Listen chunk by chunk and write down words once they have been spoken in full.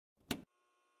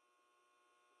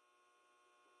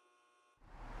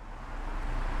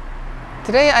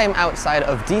Today I am outside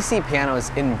of DC Pianos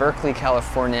in Berkeley,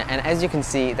 California, and as you can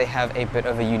see, they have a bit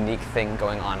of a unique thing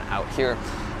going on out here.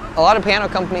 A lot of piano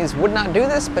companies would not do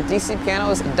this, but DC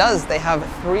Pianos does. They have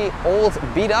 3 old,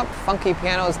 beat-up, funky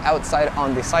pianos outside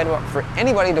on the sidewalk for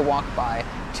anybody to walk by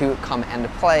to come and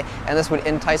play, and this would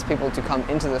entice people to come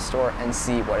into the store and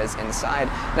see what is inside.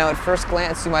 Now at first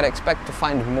glance you might expect to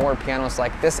find more pianos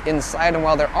like this inside, and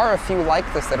while there are a few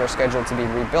like this that are scheduled to be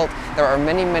rebuilt, there are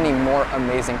many, many more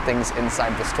amazing things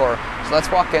inside the store. So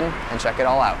let's walk in and check it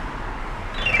all out.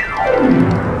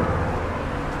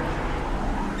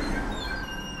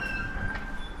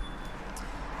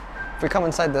 If we come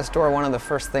inside this store, one of the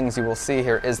first things you will see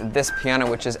here is this piano,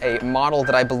 which is a model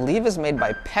that I believe is made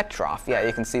by Petrof. Yeah,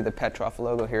 you can see the Petrof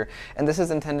logo here. And this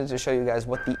is intended to show you guys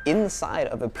what the inside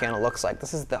of a piano looks like.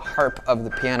 This is the harp of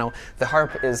the piano. The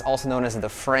harp is also known as the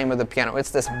frame of the piano. It's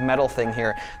this metal thing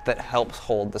here that helps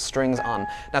hold the strings on.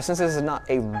 Now, since this is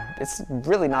it's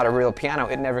really not a real piano,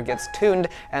 it never gets tuned,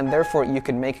 and therefore you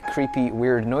can make creepy,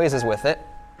 weird noises with it.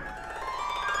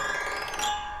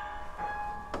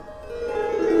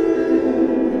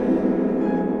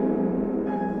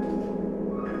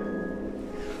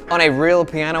 On a real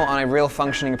piano, on a real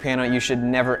functioning piano, you should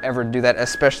never ever do that,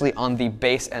 especially on the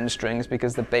bass end strings,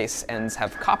 because the bass ends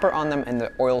have copper on them and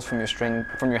the oils from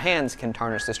your hands can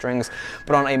tarnish the strings.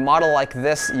 But on a model like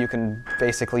this, you can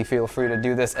basically feel free to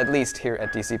do this, at least here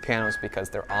at DC Pianos, because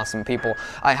they're awesome people.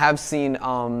 I have seen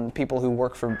people who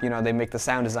work for, they make the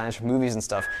sound designs for movies and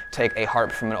stuff, take a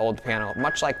harp from an old piano,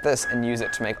 much like this, and use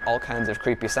it to make all kinds of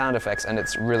creepy sound effects, and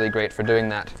it's really great for doing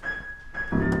that.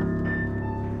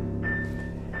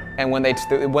 And when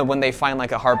they find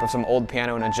like a harp of some old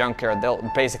piano in a junkyard,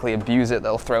 they'll basically abuse it.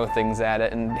 They'll throw things at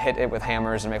it and hit it with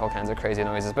hammers and make all kinds of crazy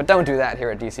noises. But don't do that here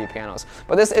at DC Pianos.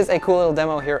 But this is a cool little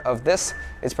demo here of this.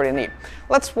 It's pretty neat.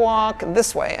 Let's walk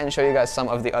this way and show you guys some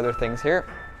of the other things here.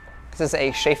 This is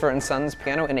a Schaefer & Sons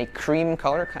piano in a cream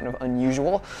color, kind of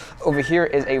unusual. Over here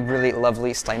is a really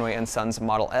lovely Steinway & Sons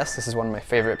Model S. This is one of my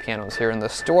favorite pianos here in the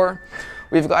store.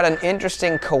 We've got an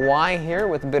interesting Kawai here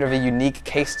with a bit of a unique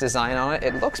case design on it.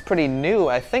 It looks pretty new.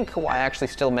 I think Kawai actually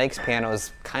still makes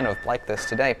pianos kind of like this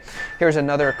today. Here's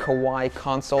another Kawai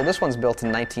console. This one's built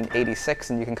in 1986,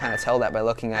 and you can kind of tell that by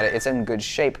looking at it. It's in good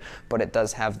shape, but it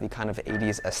does have the kind of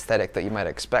 80s aesthetic that you might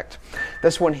expect.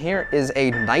 This one here is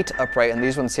a Knight upright, and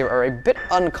these ones here are a bit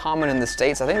uncommon in the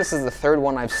States. I think this is the 3rd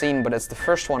one I've seen, but it's the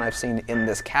first one I've seen in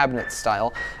this cabinet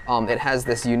style. It has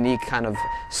this unique kind of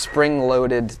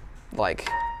spring-loaded like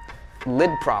lid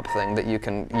prop thing that you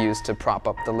can use to prop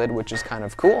up the lid, which is kind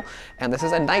of cool. And this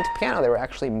is a Knight piano. They were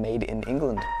actually made in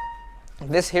England.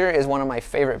 This here is one of my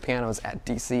favorite pianos at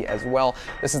DC as well.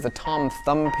 This is the Tom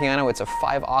Thumb piano. It's a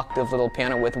 5-octave little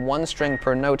piano with 1 string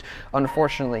per note.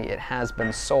 Unfortunately, it has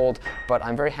been sold, but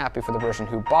I'm very happy for the person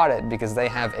who bought it because they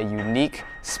have a unique,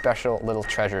 special little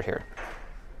treasure here.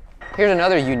 Here's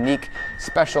another unique,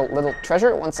 special little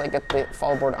treasure once I get the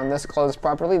fallboard on this closed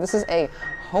properly. This is a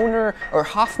Hohner, or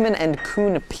Hoffman and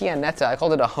Kuhn Pianetta. I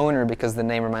called it a Hohner because the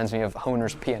name reminds me of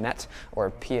Hohner's Pianette, or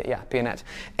Pianette.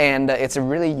 And it's a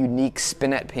really unique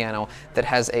spinet piano that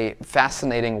has a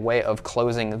fascinating way of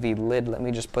closing the lid. Let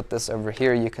me just put this over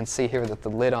here. You can see here that the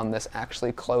lid on this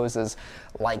actually closes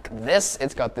like this.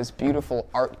 It's got this beautiful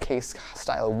art case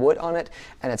style wood on it,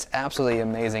 and it's absolutely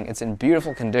amazing. It's in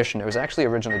beautiful condition. It was actually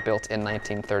originally built in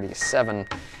 1937,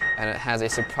 and it has a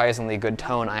surprisingly good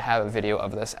tone. I have a video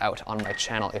of this out on my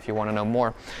channel if you want to know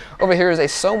more. Over here is a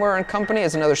Sommer & Company.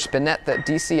 It's another spinet that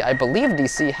I believe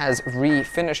DC has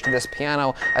refinished this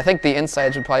piano. I think the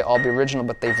insides would probably all be original,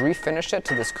 but they've refinished it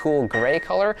to this cool gray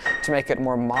color to make it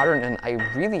more modern, and I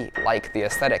really like the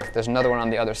aesthetic. There's another one on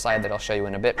the other side that I'll show you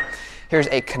in a bit. Here's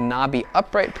a Kanabi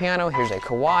upright piano. Here's a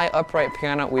Kawai upright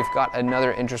piano. We've got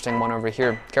another interesting one over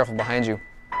here. Careful behind you.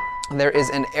 There is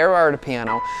an Erard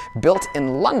piano built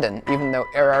in London, even though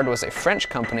Erard was a French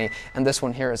company, and this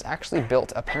one here is actually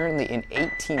built apparently in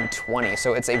 1820.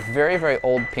 So it's a very, very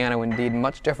old piano indeed,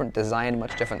 much different design,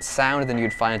 much different sound than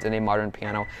you'd find in a modern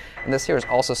piano. And this here is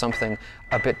also something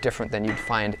a bit different than you'd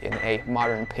find in a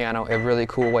modern piano, a really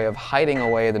cool way of hiding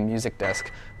away the music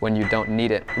desk when you don't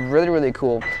need it. Really, really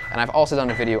cool. And I've also done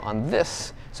a video on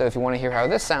this, so if you want to hear how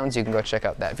this sounds, you can go check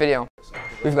out that video.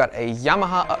 We've got a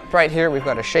Yamaha upright here, we've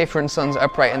got a Schaefer & Sons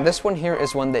upright, and this one here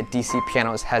is one that DC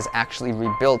Pianos has actually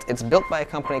rebuilt. It's built by a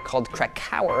company called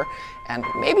Krakauer, and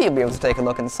maybe you'll be able to take a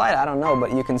look inside, I don't know,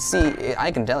 but you can see,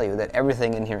 I can tell you that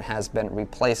everything in here has been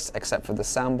replaced except for the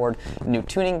soundboard. New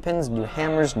tuning pins, new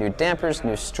hammers, new dampers,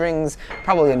 new strings,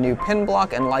 probably a new pin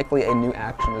block, and likely a new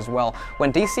action as well.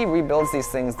 When DC rebuilds these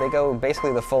things, they go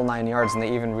basically the full 9 yards, and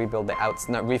they even rebuild the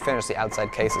refinish the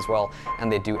outside case as well,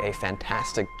 and they do a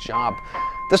fantastic job.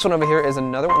 This one over here is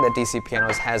another one that DC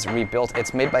Pianos has rebuilt.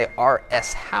 It's made by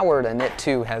R.S. Howard, and it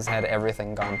too has had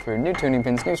everything gone through. New tuning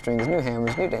pins, new strings, new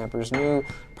hammers, new dampers,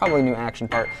 probably new action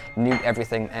part, new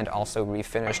everything, and also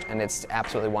refinished, and it's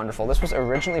absolutely wonderful. This was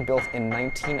originally built in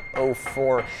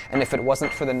 1904, and if it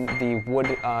wasn't for the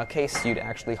wood case, you'd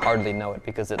actually hardly know it,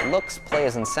 because it looks,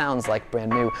 plays, and sounds like brand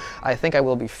new. I think I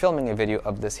will be filming a video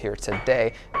of this here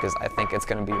today, because I think it's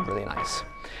going to be really nice.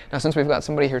 Now, since we've got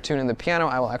somebody here tuning the piano,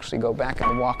 I will actually go back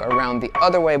and walk around the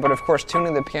other way, but of course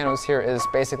tuning the pianos here is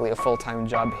basically a full-time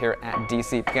job here at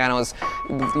DC Pianos.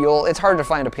 It's hard to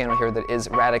find a piano here that is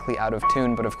radically out of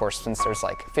tune, but of course since there's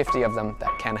like 50 of them,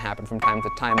 that can happen from time to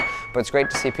time. But it's great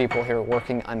to see people here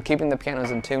working on keeping the pianos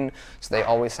in tune so they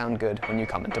always sound good when you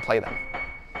come in to play them.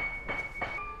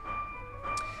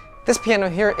 This piano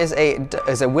here is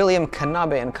a William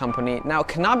Knabe & Company. Now,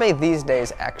 Knabe these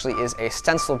days actually is a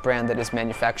stencil brand that is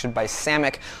manufactured by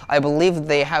Samick. I believe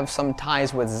they have some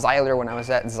ties with Zyler. When I was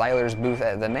at Zyler's booth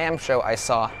at the NAMM show, I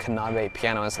saw Knabe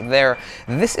pianos there.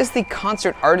 This is the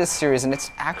Concert Artist Series, and it's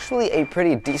actually a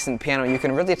pretty decent piano. You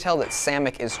can really tell that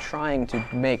Samick is trying to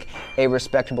make a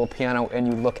respectable piano, and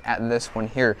you look at this one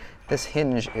here. This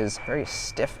hinge is very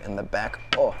stiff in the back.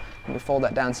 Oh, let me fold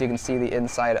that down so you can see the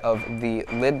inside of the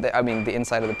lid, the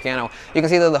inside of the piano. You can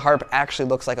see that the harp actually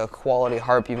looks like a quality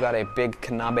harp. You've got a big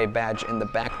Knabe badge in the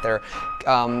back there.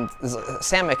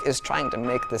 Samick is trying to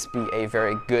make this be a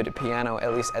very good piano,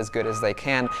 at least as good as they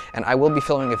can, and I will be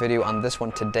filming a video on this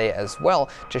one today as well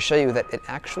to show you that it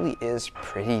actually is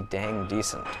pretty dang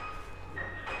decent.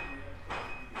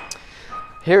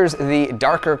 Here's the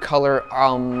darker color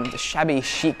shabby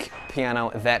chic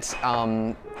piano that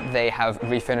they have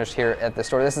refinished here at the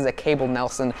store. This is a Cable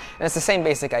Nelson, and it's the same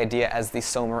basic idea as the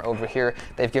Sommer over here.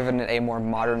 They've given it a more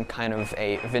modern kind of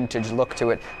a vintage look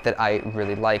to it that I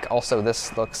really like. Also,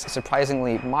 this looks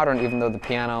surprisingly modern, even though the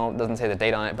piano doesn't say the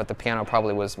date on it, but the piano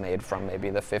probably was made from maybe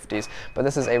the 50s. But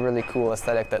this is a really cool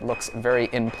aesthetic that looks very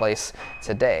in place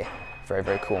today. Very,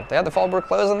 very cool. They have the fallbrook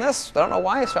closed on this. I don't know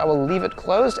why, so I will leave it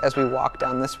closed as we walk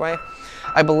down this way.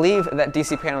 I believe that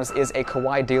DC Pianos is a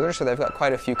Kawai dealer, so they've got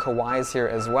quite a few Kawais here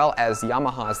as well as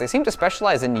Yamahas. They seem to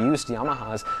specialize in used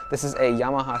Yamahas. This is a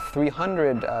Yamaha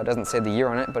 300, doesn't say the year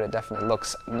on it, but it definitely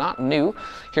looks not new.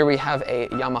 Here we have a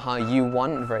Yamaha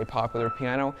U1, very popular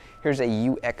piano. Here's a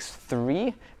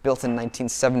UX3, built in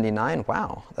 1979.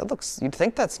 Wow, that looks, you'd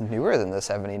think that's newer than the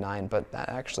 79, but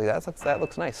that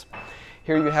looks nice.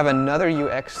 Here you have another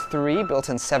UX3 built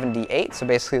in 78, so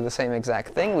basically the same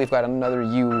exact thing. We've got another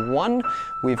U1.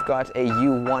 We've got a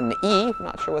U1E,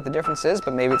 not sure what the difference is,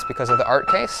 but maybe it's because of the art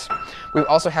case. We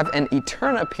also have an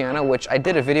Eterna piano, which I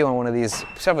did a video on one of these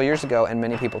several years ago, and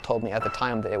many people told me at the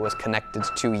time that it was connected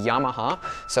to Yamaha.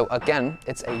 So again,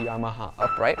 it's a Yamaha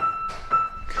upright.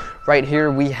 Right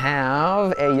here we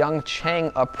have a Young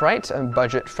Chang upright, a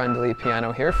budget-friendly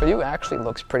piano here for you. It actually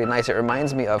looks pretty nice. It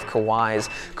reminds me of Kawai's.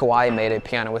 Kawai made a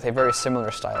piano with a very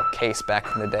similar style case back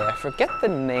in the day. I forget the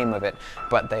name of it,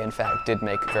 but they in fact did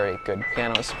make very good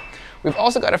pianos. We've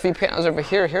also got a few pianos over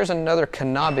here. Here's another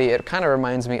Knabe. It kind of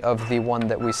reminds me of the one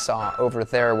that we saw over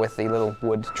there with the little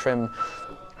wood trim.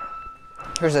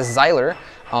 Here's a Zyler.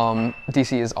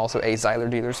 DC is also a Zyler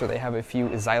dealer, so they have a few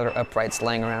Zyler uprights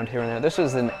laying around here and there. This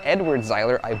is an Edward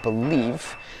Zyler, I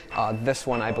believe. This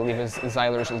one, I believe, is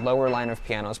Zyler's lower line of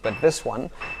pianos, but this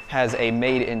one has a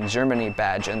Made in Germany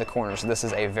badge in the corner, so this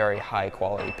is a very high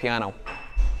quality piano.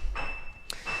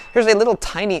 Here's a little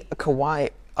tiny Kawai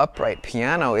upright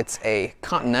piano. It's a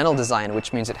continental design,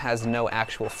 which means it has no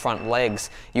actual front legs.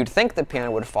 You'd think the piano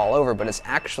would fall over, but it's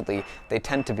actually, they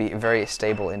tend to be very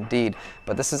stable indeed.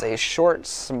 But this is a short,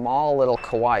 small little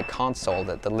Kawai console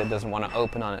that the lid doesn't want to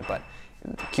open on it, but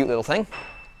cute little thing.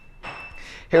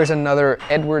 Here's another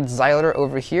Edward Zyler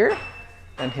over here.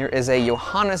 And here is a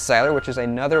Johannes Zyler, which is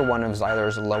another one of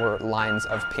Zyler's lower lines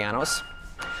of pianos.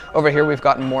 Over here we've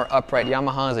got more upright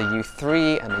Yamahas, a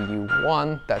U3 and a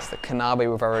U1. That's the Knabe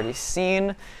we've already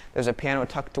seen. There's a piano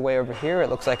tucked away over here. It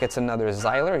looks like it's another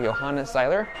Zyler, Johannes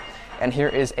Zyler. And here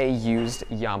is a used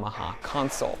Yamaha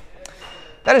console.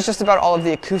 That is just about all of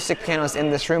the acoustic pianos in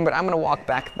this room, but I'm going to walk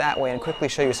back that way and quickly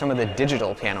show you some of the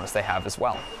digital pianos they have as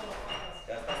well.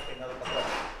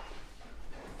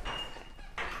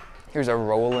 Here's a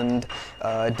Roland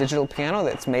digital piano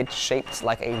that's shaped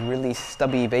like a really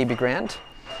stubby baby grand.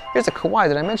 Here's a Kawai.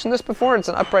 Did I mention this before? It's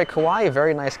an upright Kawai, a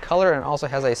very nice color, and also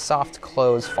has a soft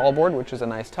close fallboard, which is a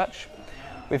nice touch.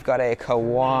 We've got a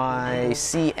Kawai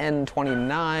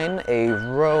CN29, a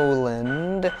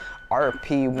Roland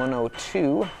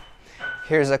RP102.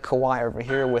 Here's a Kawai over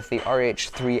here with the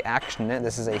RH3 action in it.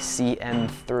 This is a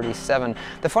CN37.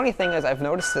 The funny thing is I've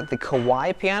noticed that the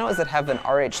Kawai pianos that have an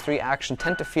RH3 action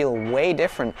tend to feel way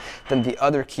different than the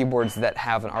other keyboards that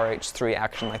have an RH3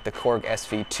 action, like the Korg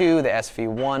SV2, the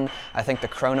SV1. I think the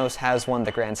Kronos has one,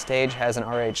 the Grand Stage has an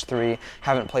RH3.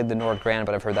 Haven't played the Nord Grand,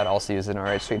 but I've heard that also uses an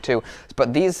RH3 too.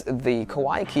 But the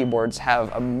Kawai keyboards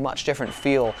have a much different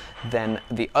feel than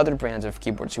the other brands of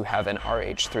keyboards who have an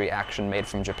RH3 action made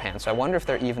from Japan. So I wonder if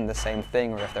they're even the same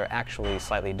thing or if they're actually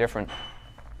slightly different.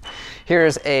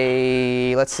 Here's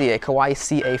a, let's see, a Kawai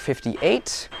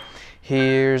CA58.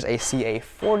 Here's a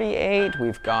CA48.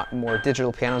 We've got more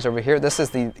digital pianos over here. This is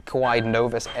the Kawai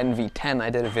Novus NV10. I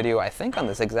did a video, I think, on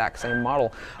this exact same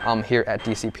model here at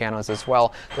DC Pianos as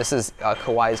well. This is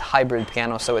Kawai's hybrid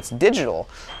piano, so it's digital,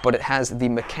 but it has the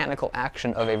mechanical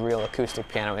action of a real acoustic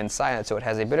piano inside it, so it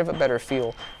has a bit of a better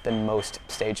feel than most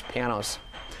stage pianos.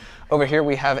 Over here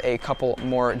we have a couple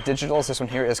more digitals. This one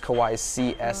here is Kawai's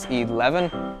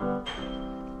CS11.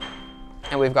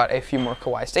 And we've got a few more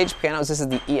Kawai stage pianos. This is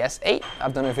the ES8.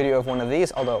 I've done a video of one of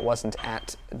these, although it wasn't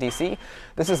at DC.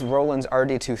 This is Roland's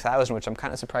RD2000, which I'm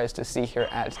kind of surprised to see here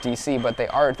at DC, but they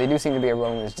do seem to be a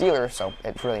Roland's dealer, so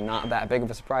it's really not that big of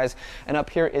a surprise. And up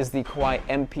here is the Kawai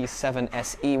MP7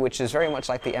 SE, which is very much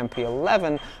like the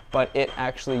MP11, but it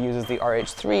actually uses the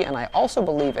RH3, and I also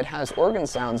believe it has organ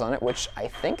sounds on it, which I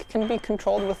think can be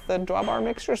controlled with the drawbar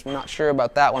mixers. I'm not sure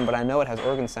about that one, but I know it has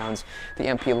organ sounds. The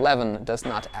MP11 does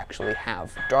not actually have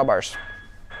drawbars.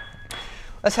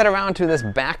 Let's head around to this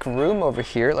back room over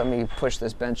here. Let me push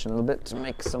this bench a little bit to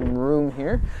make some room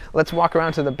here. Let's walk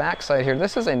around to the back side here.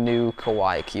 This is a new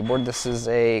Kawai keyboard. This is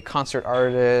a Concert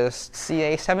Artist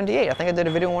CA78. I think I did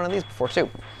a video on one of these before too.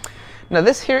 Now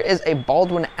this here is a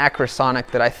Baldwin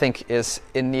Acrosonic that I think is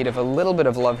in need of a little bit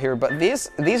of love here, but these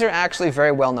are actually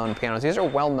very well-known pianos. These are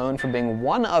well-known for being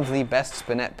one of the best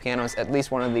spinet pianos, at least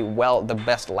one of the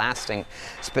best lasting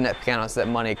spinet pianos that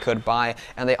money could buy,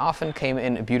 and they often came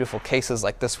in beautiful cases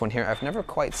like this one here. I've never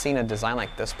quite seen a design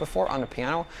like this before on a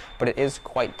piano, but it is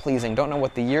quite pleasing. Don't know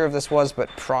what the year of this was, but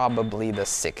probably the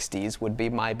 60s would be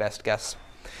my best guess.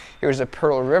 Here's a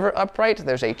Pearl River upright.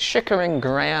 There's a Chickering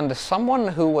Grand. Someone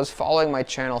who was following my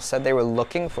channel said they were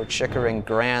looking for Chickering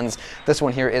Grands. This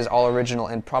one here is all original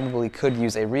and probably could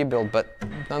use a rebuild, but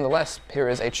nonetheless, here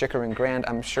is a Chickering Grand.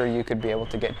 I'm sure you could be able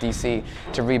to get DC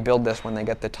to rebuild this when they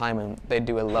get the time, and they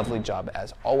do a lovely job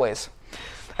as always.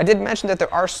 I did mention that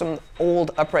there are some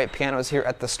old upright pianos here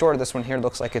at the store. This one here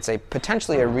looks like it's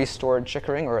potentially a restored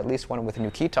Chickering, or at least one with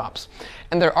new key tops.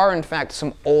 And there are, in fact,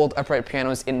 some old upright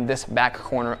pianos in this back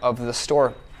corner of the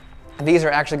store. These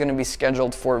are actually going to be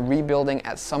scheduled for rebuilding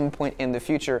at some point in the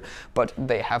future, but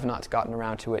they have not gotten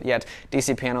around to it yet.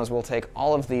 DC Pianos will take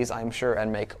all of these, I'm sure,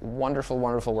 and make wonderful,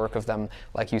 wonderful work of them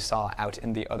like you saw out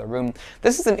in the other room.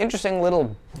 This is an interesting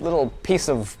little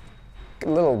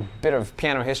bit of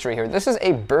piano history here. This is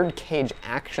a birdcage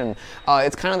action.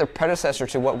 It's kind of the predecessor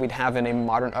to what we'd have in a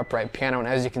modern upright piano, and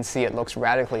as you can see, it looks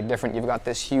radically different. You've got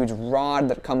this huge rod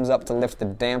that comes up to lift the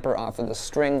damper off of the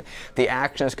string. The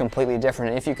action is completely different,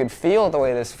 and if you could feel the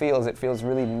way this feels, it feels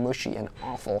really mushy and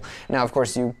awful. Now, of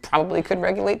course, you probably could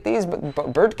regulate these,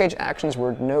 but birdcage actions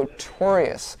were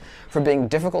notorious for being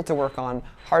difficult to work on,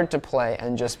 hard to play,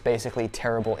 and just basically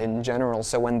terrible in general.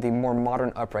 So when the more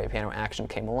modern upright piano action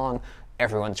came along,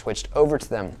 everyone switched over to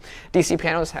them. DC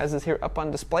Pianos has this here up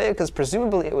on display because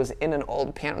presumably it was in an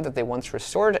old piano that they once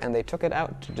restored, and they took it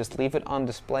out to just leave it on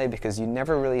display because you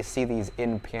never really see these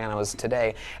in pianos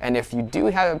today. And if you do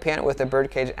have a piano with a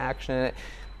birdcage action in it,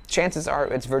 chances are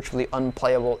it's virtually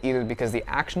unplayable, either because the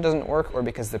action doesn't work or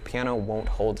because the piano won't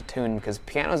hold a tune, because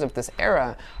pianos of this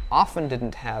era often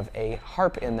didn't have a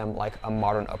harp in them like a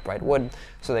modern upright would,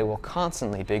 so they will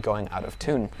constantly be going out of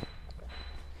tune.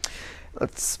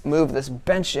 Let's move this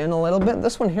bench in a little bit.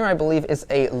 This one here, I believe, is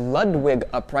a Ludwig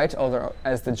upright, although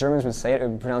as the Germans would say it, it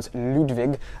would be pronounced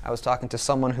Ludwig. I was talking to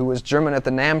someone who was German at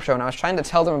the NAMM show, and I was trying to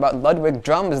tell them about Ludwig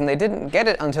drums, and they didn't get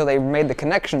it until they made the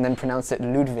connection, then pronounced it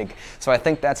Ludwig. So I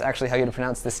think that's actually how you'd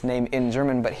pronounce this name in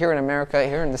German, but here in America,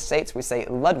 here in the States, we say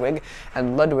Ludwig,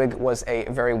 and Ludwig was a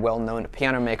very well-known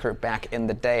piano maker back in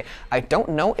the day. I don't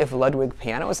know if Ludwig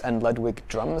pianos and Ludwig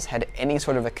drums had any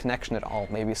sort of a connection at all.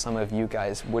 Maybe some of you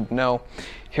guys would know.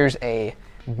 Here's a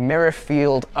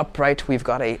Merrifield upright. We've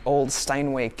got a old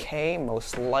Steinway K,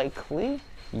 most likely.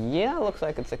 Yeah, looks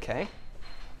like it's a K.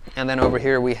 And then over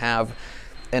here we have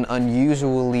an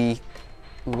unusually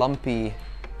lumpy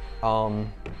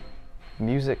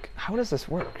Music, how does this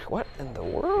work? What in the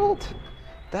world?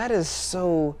 That is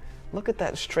so, look at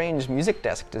that strange music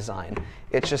desk design.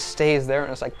 It just stays there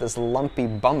and it's like this lumpy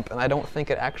bump, and I don't think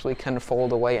it actually can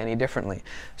fold away any differently.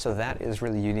 So that is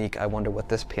really unique. I wonder what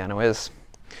this piano is.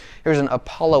 Here's an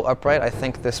Apollo upright. I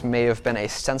think this may have been a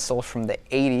stencil from the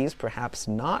 80s, perhaps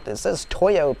not. It says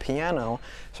Toyo piano,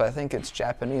 so I think it's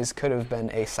Japanese. Could have been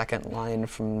a second line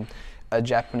from a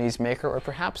Japanese maker, or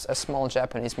perhaps a small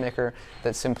Japanese maker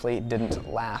that simply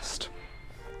didn't last.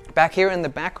 Back here in the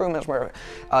back room is where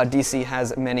DC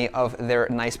has many of their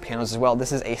nice pianos as well.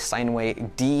 This is a Steinway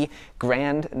D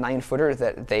Grand 9-footer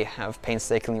that they have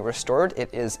painstakingly restored.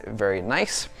 It is very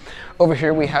nice. Over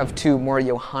here we have two more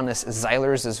Johannes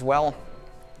Zeilers as well.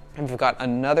 And we've got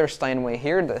another Steinway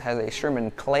here that has a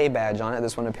Sherman Clay badge on it.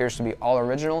 This one appears to be all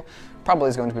original. Probably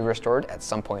is going to be restored at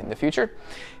some point in the future.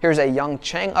 Here's a Young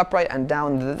Chang upright, and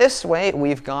down this way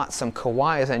we've got some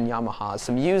Kawais and Yamahas,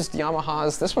 some used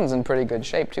Yamahas. This one's in pretty good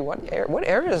shape too. What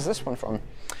era is this one from?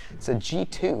 It's a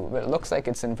G2, but it looks like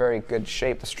it's in very good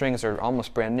shape. The strings are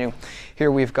almost brand new.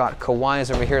 Here we've got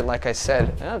Kawais over here, like I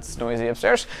said. It's noisy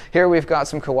upstairs. Here we've got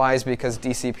some Kawais because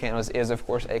DC Pianos is, of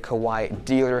course, a Kawai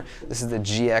dealer. This is the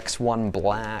GX1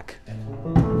 Black.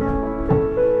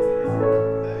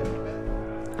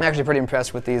 I'm actually pretty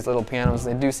impressed with these little pianos.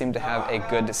 They do seem to have a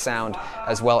good sound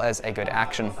as well as a good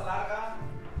action.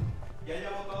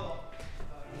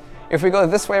 If we go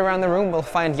this way around the room, we'll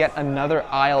find yet another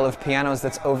aisle of pianos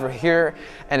that's over here,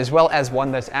 and as well as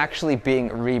one that's actually being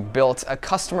rebuilt. A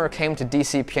customer came to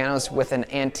DC Pianos with an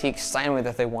antique Steinway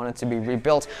that they wanted to be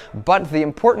rebuilt, but the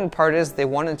important part is they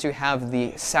wanted to have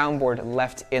the soundboard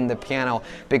left in the piano,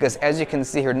 because as you can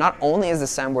see here, not only is the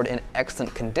soundboard in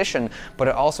excellent condition, but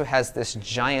it also has this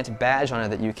giant badge on it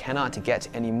that you cannot get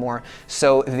anymore.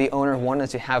 So the owner wanted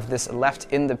to have this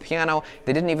left in the piano.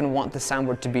 They didn't even want the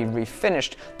soundboard to be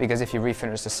refinished, because if you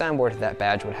refinish the soundboard, that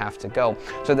badge would have to go.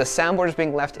 So the soundboard is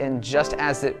being left in just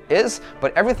as it is,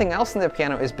 but everything else in the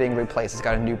piano is being replaced. It's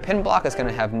got a new pin block, it's going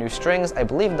to have new strings. I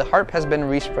believe the harp has been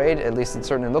resprayed, at least it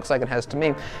certainly looks like it has to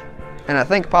me. And I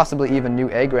think possibly even new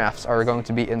A-graphs are going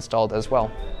to be installed as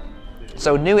well.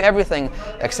 So new everything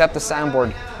except the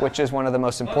soundboard, which is one of the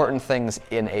most important things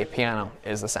in a piano,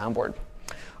 is the soundboard.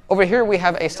 Over here we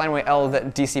have a Steinway L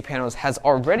that DC Pianos has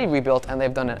already rebuilt, and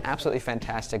they've done an absolutely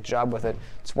fantastic job with it.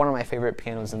 It's one of my favorite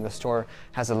pianos in the store.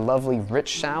 Has a lovely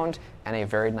rich sound and a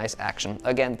very nice action.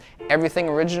 Again,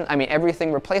 everything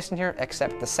replaced in here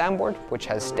except the soundboard, which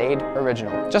has stayed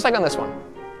original, just like on this one.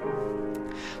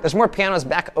 There's more pianos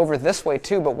back over this way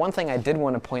too, but one thing I did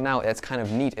want to point out that's kind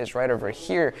of neat is right over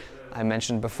here. I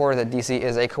mentioned before that DC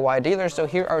is a Kawai dealer, so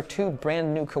here are two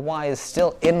brand new Kawais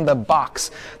still in the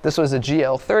box. This was a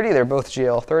GL30, they're both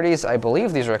GL30s. I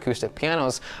believe these are acoustic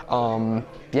pianos.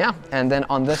 Yeah, and then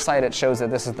on this side it shows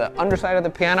that this is the underside of the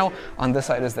piano, on this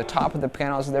side is the top of the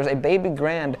piano. So there's a baby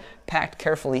grand packed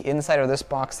carefully inside of this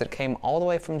box that came all the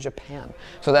way from Japan.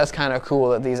 So that's kind of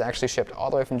cool that these actually shipped all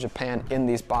the way from Japan in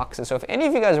these boxes. So if any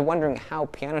of you guys are wondering how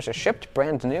pianos are shipped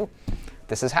brand new,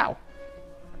 this is how.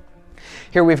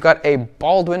 Here we've got a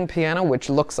Baldwin piano, which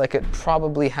looks like it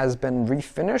probably has been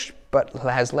refinished, but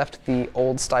has left the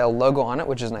old style logo on it,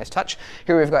 which is a nice touch.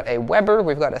 Here we've got a Weber,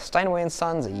 we've got a Steinway &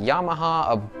 Sons, a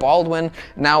Yamaha, a Baldwin.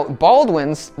 Now,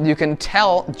 Baldwins, you can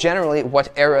tell generally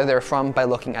what era they're from by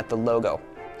looking at the logo.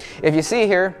 If you see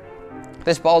here,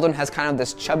 this Baldwin has kind of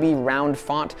this chubby round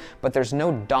font, but there's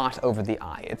no dot over the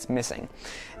I, it's missing.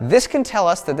 This can tell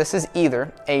us that this is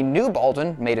either a new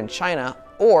Baldwin made in China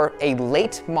or a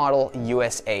late model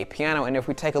USA piano. And if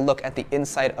we take a look at the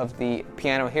inside of the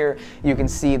piano here, you can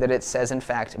see that it says in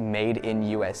fact made in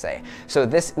USA. So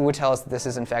this would tell us that this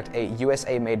is in fact a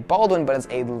USA made Baldwin, but it's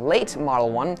a late model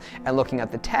one. And looking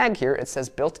at the tag here, it says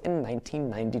built in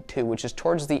 1992, which is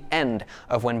towards the end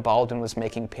of when Baldwin was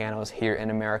making pianos here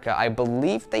in America. I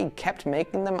believe they kept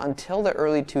making them until the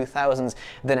early 2000s.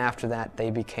 Then after that, they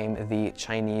became the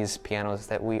Chinese pianos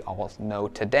that we all know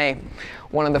today.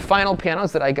 One of the final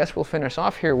pianos that I guess we'll finish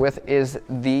off here with is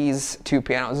these two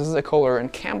pianos. This is a Kohler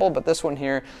and Campbell, but this one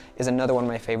here is another one of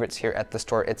my favorites here at the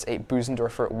store. It's a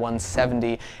Busendorfer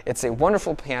 170. It's a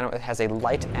wonderful piano. It has a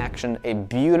light action, a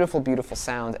beautiful, beautiful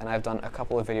sound, and I've done a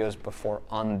couple of videos before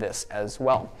on this as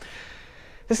well.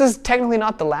 This is technically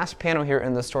not the last piano here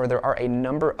in the store. There are a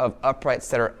number of uprights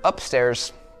that are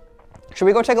upstairs. Should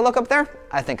we go take a look up there?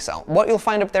 I think so. What you'll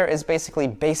find up there is basically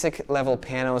basic level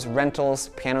pianos, rentals,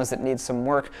 pianos that need some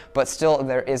work, but still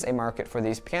there is a market for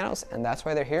these pianos, and that's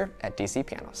why they're here at DC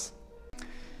Pianos.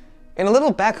 In a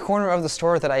little back corner of the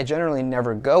store that I generally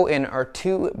never go in are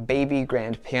two baby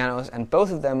grand pianos, and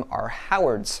both of them are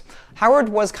Howards. Howard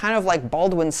was kind of like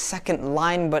Baldwin's second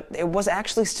line, but it was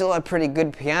actually still a pretty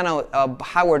good piano.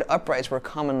 Howard uprights were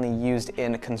commonly used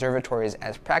in conservatories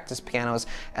as practice pianos,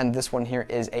 and this one here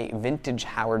is a vintage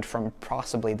Howard from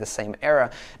possibly the same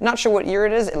era. Not sure what year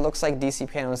it is. It looks like DC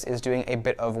Pianos is doing a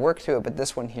bit of work to it, but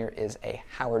this one here is a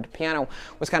Howard piano.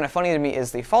 What's kind of funny to me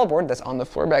is the fallboard that's on the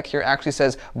floor back here actually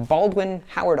says Baldwin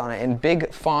Howard on it in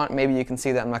big font. Maybe you can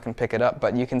see that. I'm not going to pick it up,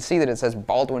 but you can see that it says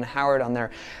Baldwin Howard on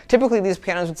there. Typically these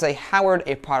pianos would say Howard,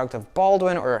 a product of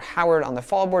Baldwin, or Howard on the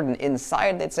fallboard, and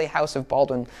inside they'd say House of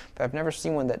Baldwin, but I've never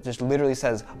seen one that just literally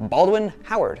says Baldwin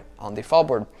Howard on the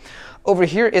fallboard. Over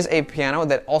here is a piano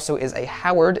that also is a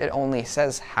Howard. It only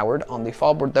says Howard on the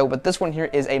fallboard though, but this one here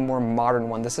is a more modern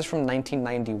one. This is from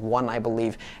 1991, I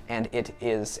believe, and it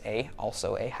is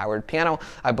also a Howard piano.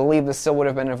 I believe this still would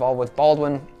have been involved with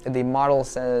Baldwin. The model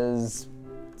says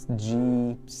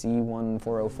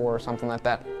GC1404 or something like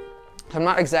that. I'm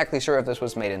not exactly sure if this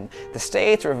was made in the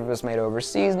States or if it was made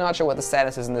overseas. Not sure what the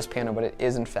status is in this piano, but it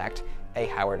is in fact a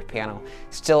Howard piano.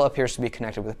 Still appears to be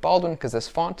connected with Baldwin because this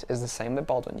font is the same that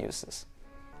Baldwin uses.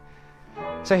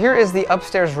 So here is the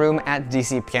upstairs room at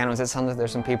DC Pianos. It sounds like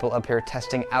there's some people up here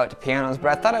testing out pianos, but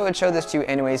I thought I would show this to you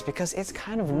anyways because it's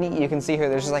kind of neat. You can see here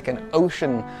there's just like an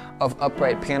ocean of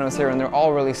upright pianos here, and they're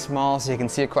all really small, so you can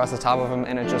see across the top of them,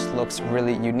 and it just looks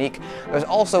really unique. There's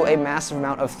also a massive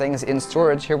amount of things in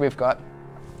storage. Here we've got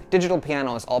digital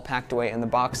pianos all packed away in the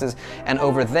boxes, and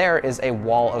over there is a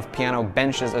wall of piano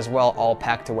benches as well, all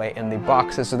packed away in the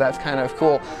boxes, so that's kind of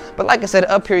cool. But like I said,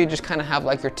 up here you just kind of have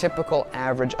like your typical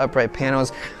average upright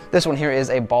pianos. This one here is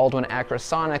a Baldwin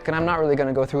Acrosonic, and I'm not really going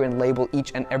to go through and label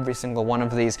each and every single one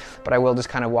of these, but I will just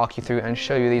kind of walk you through and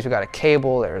show you these. We've got a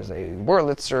Cable, there's a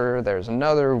Wurlitzer, there's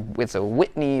another, it's a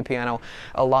Whitney piano,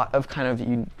 a lot of kind of,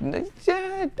 I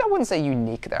wouldn't say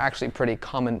unique, they're actually pretty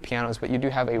common pianos, but you do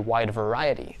have a wide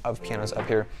variety of pianos up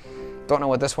here. Don't know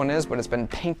what this one is, but it's been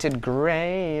painted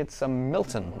gray. It's a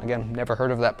Milton. Again, never heard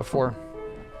of that before.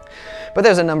 But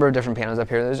there's a number of different pianos up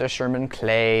here. There's a Sherman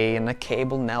Clay and a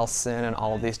Cable Nelson and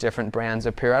all of these different brands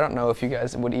up here. I don't know if you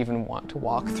guys would even want to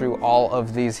walk through all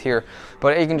of these here,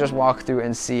 but you can just walk through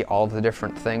and see all of the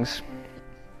different things.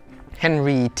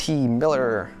 Henry T.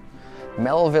 Miller,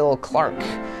 Melville Clark,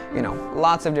 you know,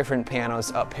 lots of different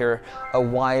pianos up here, a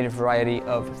wide variety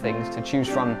of things to choose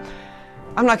from.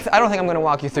 I don't think I'm going to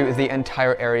walk you through the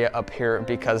entire area up here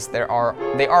because they are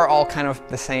all kind of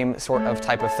the same sort of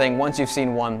type of thing. Once you've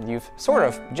seen one, you've sort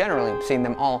of generally seen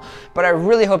them all. But I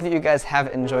really hope that you guys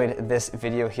have enjoyed this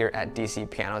video here at DC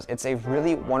Pianos. It's a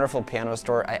really wonderful piano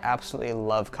store. I absolutely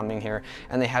love coming here,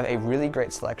 and they have a really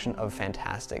great selection of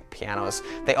fantastic pianos.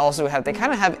 They also have, they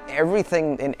kind of have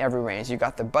everything in every range. You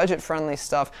got the budget-friendly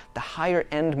stuff, the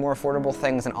higher-end, more affordable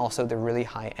things, and also the really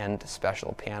high-end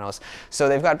special pianos. So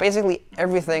they've got basically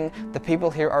everything. The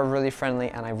people here are really friendly,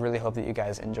 and I really hope that you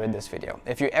guys enjoyed this video.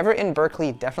 If you're ever in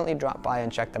Berkeley, definitely drop by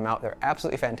and check them out. They're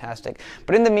absolutely fantastic.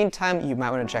 But in the meantime, you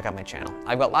might want to check out my channel.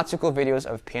 I've got lots of cool videos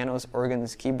of pianos,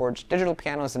 organs, keyboards, digital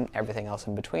pianos, and everything else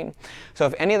in between. So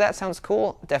if any of that sounds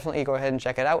cool, definitely go ahead and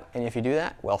check it out. And if you do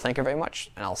that, well, thank you very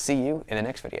much, and I'll see you in the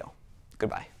next video.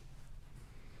 Goodbye.